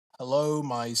Hello,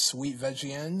 my sweet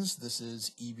Veggians. This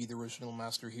is EB, the Original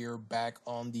Master here, back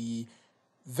on the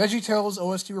VeggieTales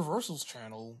OST Reversals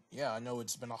channel. Yeah, I know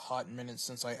it's been a hot minute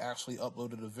since I actually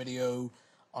uploaded a video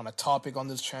on a topic on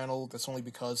this channel. That's only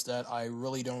because that I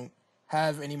really don't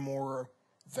have any more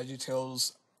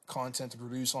VeggieTales content to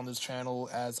produce on this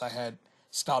channel, as I had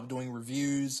stopped doing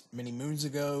reviews many moons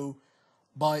ago.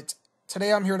 But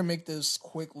today I'm here to make this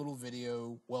quick little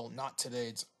video. Well, not today.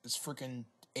 It's freaking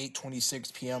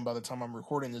 8:26 p.m. by the time I'm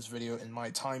recording this video in my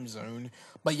time zone.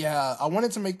 But yeah, I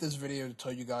wanted to make this video to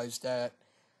tell you guys that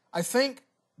I think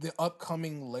the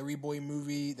upcoming LarryBoy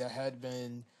movie that had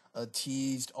been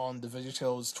teased on the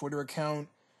VeggieTales Twitter account,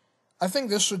 I think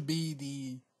this should be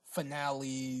the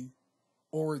finale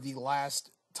or the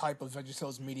last type of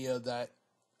VeggieTales media that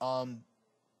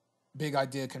Big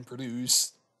Idea can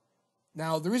produce.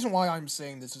 Now, the reason why I'm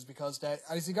saying this is because that,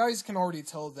 as you guys can already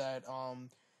tell, that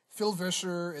Phil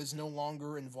Vishcer is no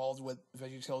longer involved with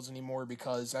VeggieTales anymore,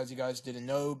 because, as you guys didn't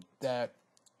know, that,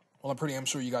 well, I'm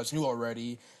sure you guys knew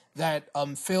already, that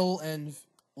Phil and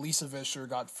Lisa Vishcer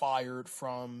got fired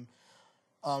from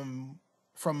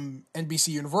NBC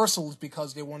Universal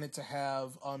because they wanted to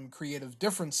have creative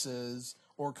differences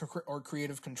or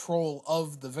creative control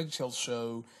of the VeggieTales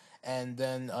show, and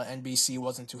then NBC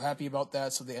wasn't too happy about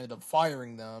that, so they ended up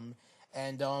firing them.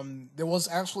 And there was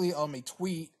actually a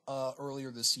tweet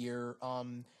earlier this year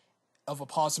of a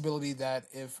possibility that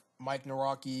if Mike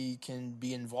Naraki can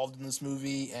be involved in this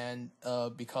movie, and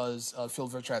because Phil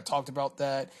Vishcer had talked about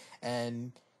that,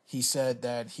 and he said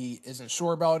that he isn't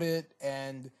sure about it.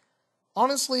 And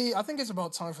honestly, I think it's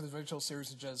about time for the VeggieTales series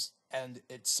to just end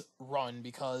its run,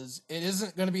 because it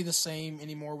isn't going to be the same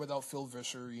anymore without Phil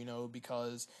Vishcer,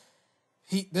 because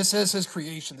this is his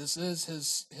creation, this is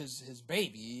his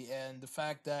baby, and the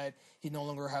fact that he no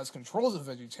longer has control of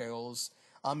VeggieTales,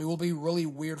 it will be really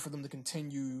weird for them to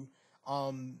continue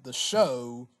the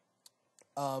show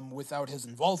without his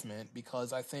involvement,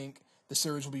 because I think the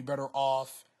series will be better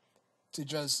off to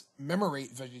just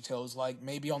commemorate VeggieTales. Like,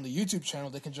 maybe on the YouTube channel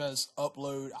they can just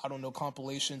upload, I don't know,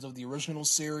 compilations of the original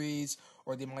series,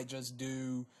 or they might just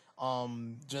do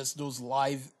just those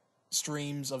live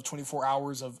streams of 24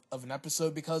 hours of an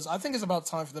episode, because I think it's about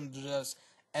time for them to just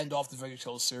end off the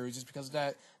VeggieTales series, just because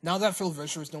that now that Phil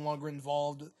Vishcer is no longer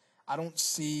involved, I don't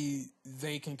see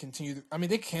they can continue. I mean,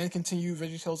 they can continue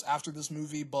VeggieTales after this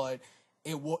movie, but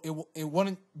it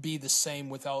wouldn't be the same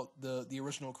without the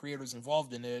original creators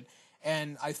involved in it.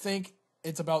 And I think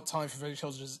it's about time for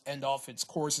VeggieTales to just end off its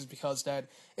courses, because that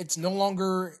it's no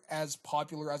longer as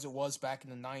popular as it was back in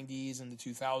the 90s and the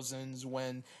 2000s,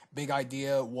 when Big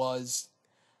Idea was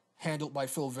handled by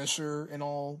Phil Vishcer and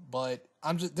all. But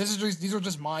these are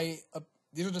just my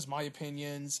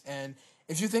opinions, and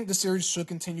if you think the series should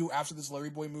continue after this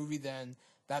LarryBoy movie, then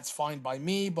that's fine by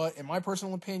me. But in my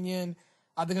personal opinion,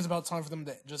 I think it's about time for them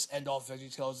to just end off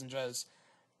VeggieTales and just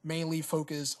mainly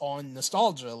focus on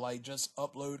nostalgia, like just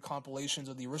upload compilations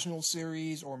of the original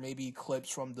series, or maybe clips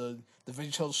from the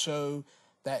VeggieTales show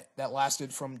that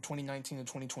lasted from 2019 to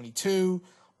 2022.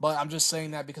 But I'm just saying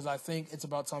that because I think it's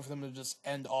about time for them to just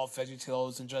end off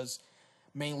VeggieTales and just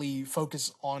mainly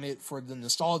focus on it for the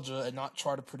nostalgia, and not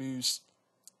try to produce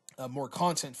more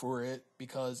content for it,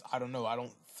 because I don't know, I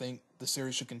don't think the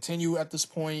series should continue at this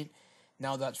point,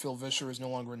 now that Phil Vishcer is no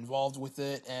longer involved with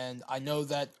it. And I know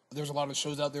that there's a lot of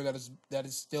shows out there that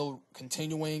is still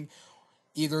continuing,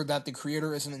 either that the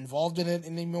creator isn't involved in it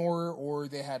anymore, or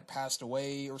they had passed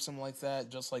away or something like that.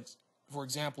 Just like, for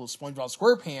example, SpongeBob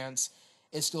SquarePants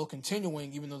is still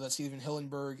continuing, even though that Steven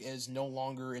Hillenburg is no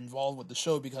longer involved with the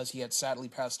show because he had sadly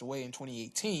passed away in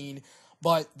 2018.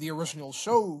 But the original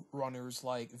showrunners,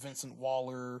 like Vincent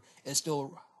Waller, is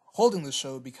still holding the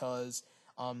show, because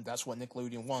that's what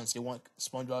Nickelodeon wants. They want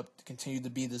SpongeBob to continue to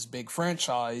be this big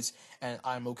franchise, and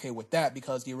I'm okay with that,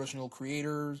 because the original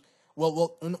creators,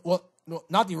 no,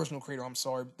 not the original creator, I'm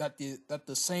sorry, that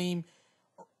the same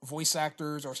voice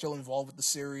actors are still involved with the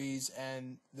series,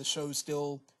 and the show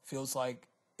still feels like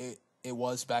it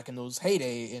was back in those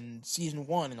heyday in season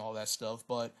 1 and all that stuff.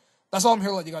 But that's all I'm here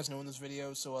to let you guys know in this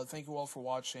video. So thank you all for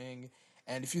watching,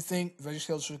 and if you think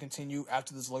VeggieTales should continue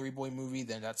after this LarryBoy movie,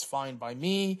 then that's fine by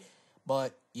me.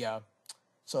 But yeah,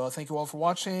 so thank you all for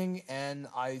watching, and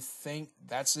I think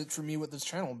that's it for me with this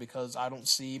channel, because I don't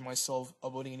see myself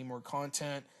uploading any more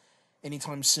content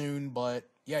anytime soon. But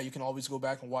yeah, you can always go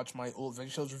back and watch my old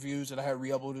VeggieTales reviews that I had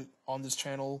re-uploaded on this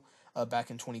channel back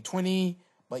in 2020.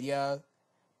 But yeah,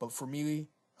 but for me,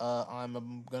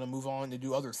 I'm gonna move on to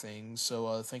do other things.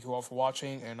 So thank you all for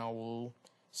watching, and I will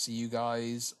see you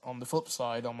guys on the flip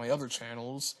side on my other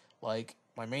channels, like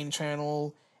my main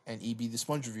channel and EB the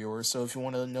Sponge Reviewer. So if you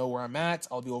want to know where I'm at,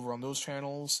 I'll be over on those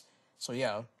channels. So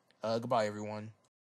yeah, goodbye everyone.